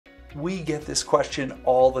We get this question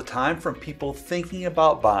all the time from people thinking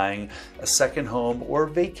about buying a second home or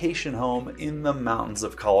vacation home in the mountains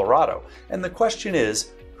of Colorado. And the question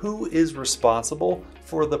is, who is responsible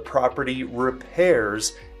for the property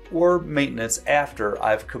repairs or maintenance after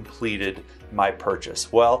I've completed my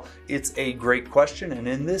purchase? Well, it's a great question, and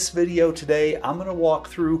in this video today, I'm going to walk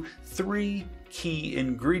through 3 key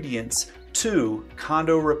ingredients to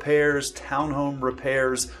condo repairs, townhome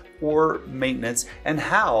repairs, or maintenance, and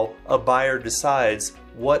how a buyer decides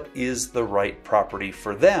what is the right property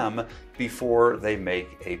for them before they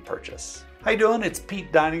make a purchase. How you doing? It's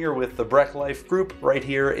Pete Deininger with the Breck Life Group right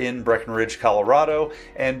here in Breckenridge, Colorado.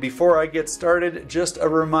 And before I get started, just a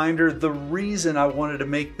reminder, the reason I wanted to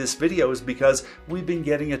make this video is because we've been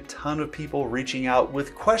getting a ton of people reaching out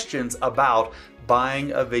with questions about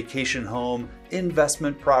buying a vacation home,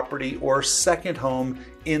 investment property, or second home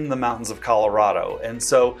in the mountains of Colorado. And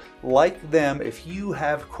so, like them, if you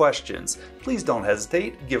have questions, please don't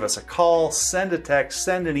hesitate. Give us a call, send a text,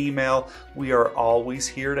 send an email. We are always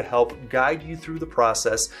here to help guide you through the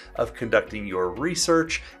process of conducting your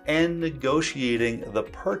research and negotiating the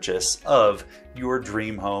purchase of your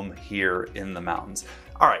dream home here in the mountains.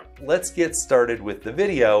 All right, let's get started with the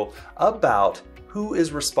video about who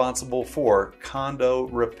is responsible for condo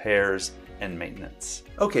repairs and maintenance.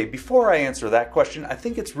 Okay, before I answer that question, I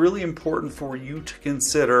think it's really important for you to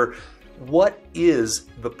consider what is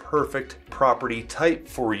the perfect property type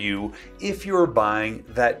for you if you're buying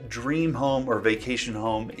that dream home or vacation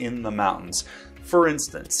home in the mountains. For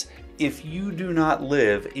instance, if you do not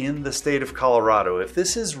live in the state of Colorado, if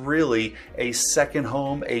this is really a second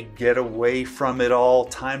home, a getaway from it all,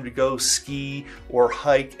 time to go ski or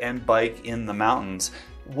hike and bike in the mountains,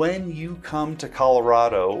 when you come to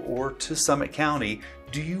Colorado or to Summit County,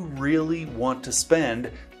 do you really want to spend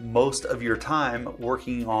most of your time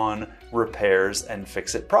working on repairs and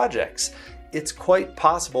fix-it projects? It's quite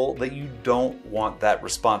possible that you don't want that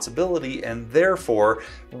responsibility, and therefore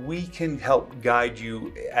we can help guide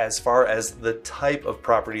you as far as the type of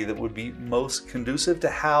property that would be most conducive to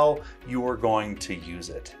how you're going to use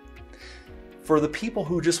it. For the people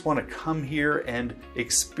who just want to come here and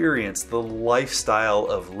experience the lifestyle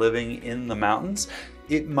of living in the mountains,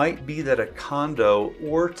 it might be that a condo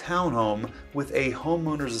or townhome with a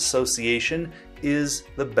homeowners association is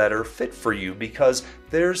the better fit for you, because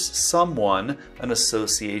there's someone, an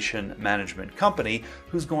association management company,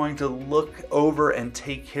 who's going to look over and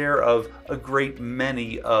take care of a great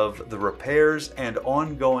many of the repairs and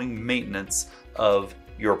ongoing maintenance of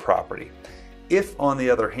your property. If, on the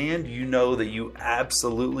other hand, you know that you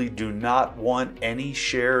absolutely do not want any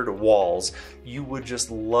shared walls, you would just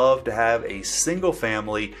love to have a single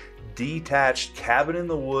family detached cabin in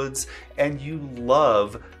the woods, and you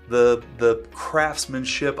love the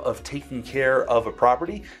craftsmanship of taking care of a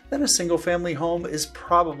property, then a single family home is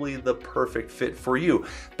probably the perfect fit for you.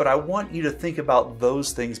 But I want you to think about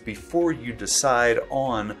those things before you decide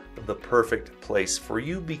on the perfect place for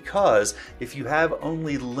you, because if you have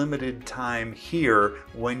only limited time here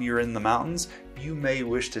when you're in the mountains, you may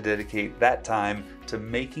wish to dedicate that time to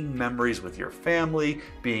making memories with your family,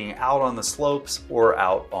 being out on the slopes or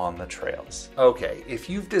out on the trails. Okay, if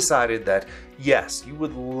you've decided that yes, you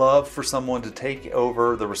would love for someone to take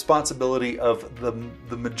over the responsibility of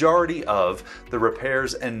the majority of the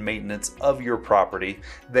repairs and maintenance of your property,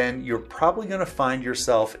 then you're probably going to find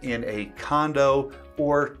yourself in a condo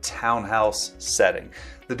or townhouse setting.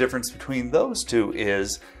 The difference between those two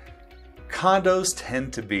is condos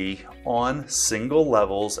tend to be on single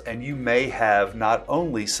levels, and you may have not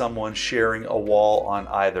only someone sharing a wall on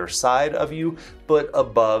either side of you, but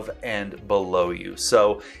above and below you.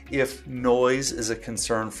 So if noise is a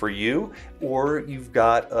concern for you, or you've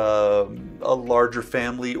got a larger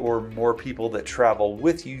family or more people that travel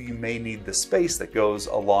with you, you may need the space that goes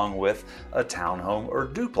along with a townhome or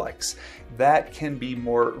duplex. That can be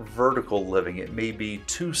more vertical living. It may be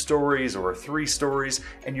 2 stories or 3 stories,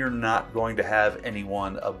 and you're not going to have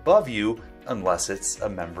anyone above you unless it's a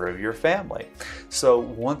member of your family. So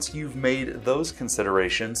once you've made those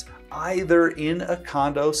considerations, either in a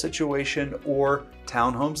condo situation or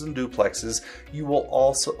townhomes and duplexes, you will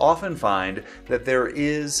also often find that there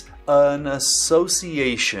is an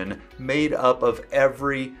association made up of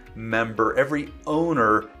every member, every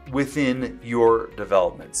owner within your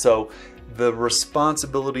development. So the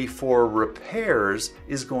responsibility for repairs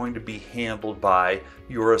is going to be handled by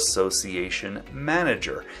your association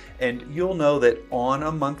manager. And you'll know that on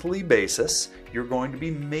a monthly basis, you're going to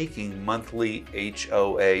be making monthly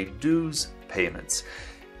HOA dues payments.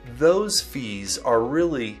 Those fees are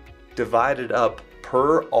really divided up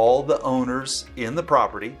per all the owners in the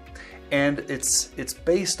property, and it's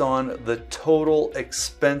based on the total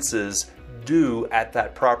expenses due at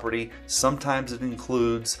that property. Sometimes it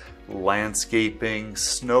includes landscaping,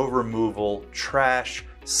 snow removal, trash,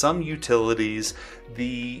 some utilities,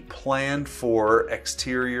 the plan for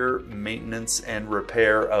exterior maintenance and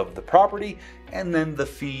repair of the property, and then the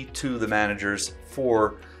fee to the managers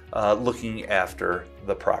for looking after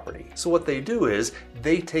the property. So what they do is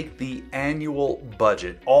they take the annual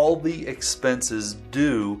budget, all the expenses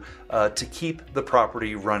due to keep the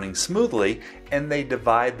property running smoothly, and they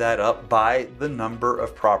divide that up by the number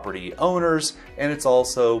of property owners, and it's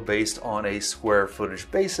also based on a square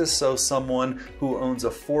footage basis. So someone who owns a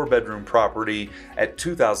 4-bedroom property at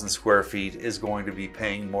 2,000 square feet is going to be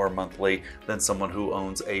paying more monthly than someone who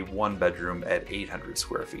owns a 1-bedroom at 800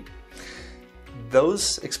 square feet.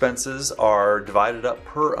 Those expenses are divided up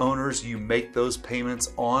per owners. You make those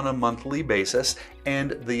payments on a monthly basis,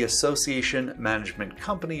 and the association management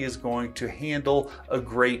company is going to handle a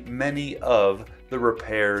great many of the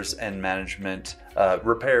repairs and maintenance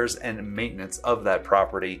of that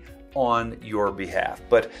property on your behalf.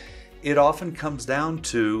 But it often comes down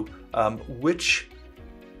to which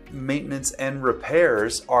maintenance and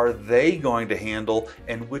repairs are they going to handle,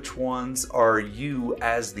 and which ones are you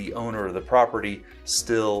as the owner of the property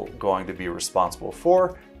still going to be responsible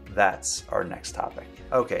for. That's our next topic.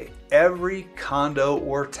 Okay, every condo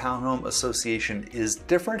or townhome association is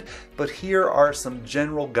different, but here are some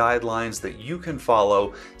general guidelines that you can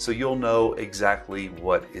follow so you'll know exactly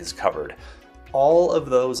what is covered. All of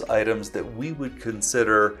those items that we would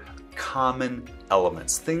consider common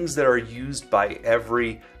elements, things that are used by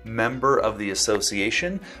every member of the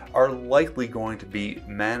association, are likely going to be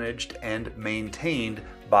managed and maintained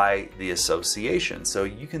by the association. So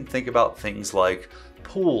you can think about things like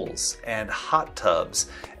pools and hot tubs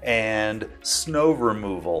and snow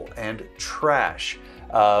removal and trash,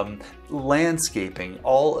 landscaping,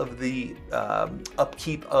 all of the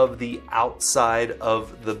upkeep of the outside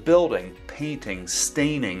of the building, painting,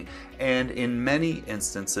 staining, and in many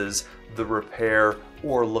instances, the repair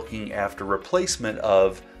or looking after replacement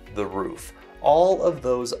of the roof. All of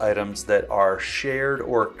those items that are shared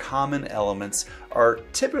or common elements are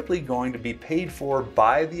typically going to be paid for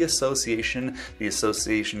by the association. The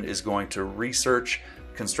association is going to research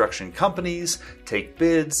construction companies, take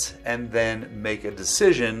bids, and then make a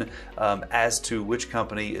decision as to which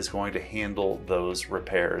company is going to handle those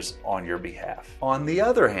repairs on your behalf. On the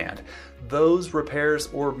other hand, those repairs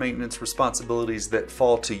or maintenance responsibilities that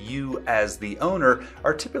fall to you as the owner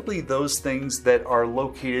are typically those things that are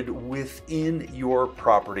located within your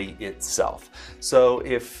property itself. So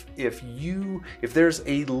if there's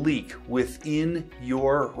a leak within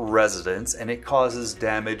your residence and it causes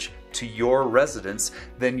damage to your residence,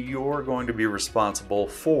 then you're going to be responsible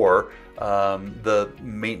for the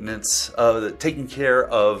maintenance, taking care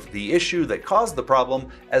of the issue that caused the problem,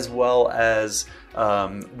 as well as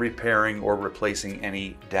repairing or replacing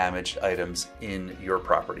any damaged items in your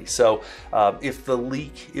property. So if the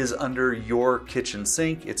leak is under your kitchen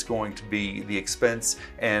sink, it's going to be the expense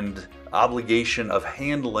and obligation of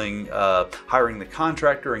handling, hiring the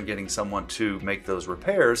contractor and getting someone to make those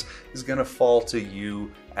repairs is going to fall to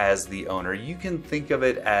you as the owner. You can think of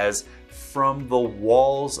it as from the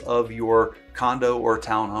walls of your condo or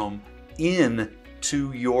townhome in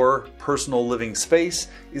to your personal living space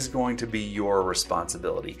is going to be your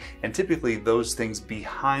responsibility. And typically those things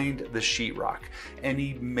behind the sheetrock,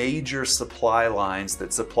 any major supply lines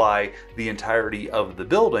that supply the entirety of the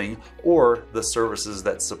building, or the services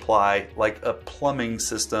that supply, like a plumbing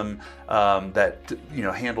system that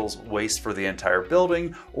handles waste for the entire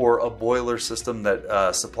building, or a boiler system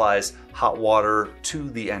that supplies hot water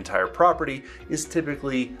to the entire property, is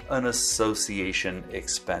typically an association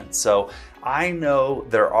expense. So I know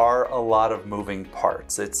there are a lot of moving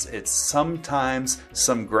parts. It's sometimes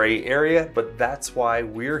some gray area, but that's why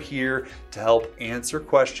we're here to help answer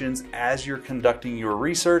questions as you're conducting your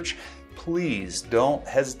research. Please don't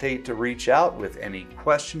hesitate to reach out with any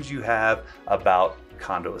questions you have about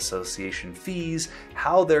condo association fees,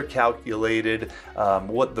 how they're calculated,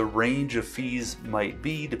 what the range of fees might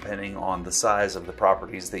be depending on the size of the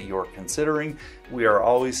properties that you're considering. We are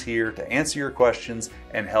always here to answer your questions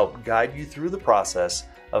and help guide you through the process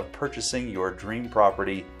of purchasing your dream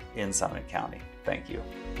property in Summit County. Thank you.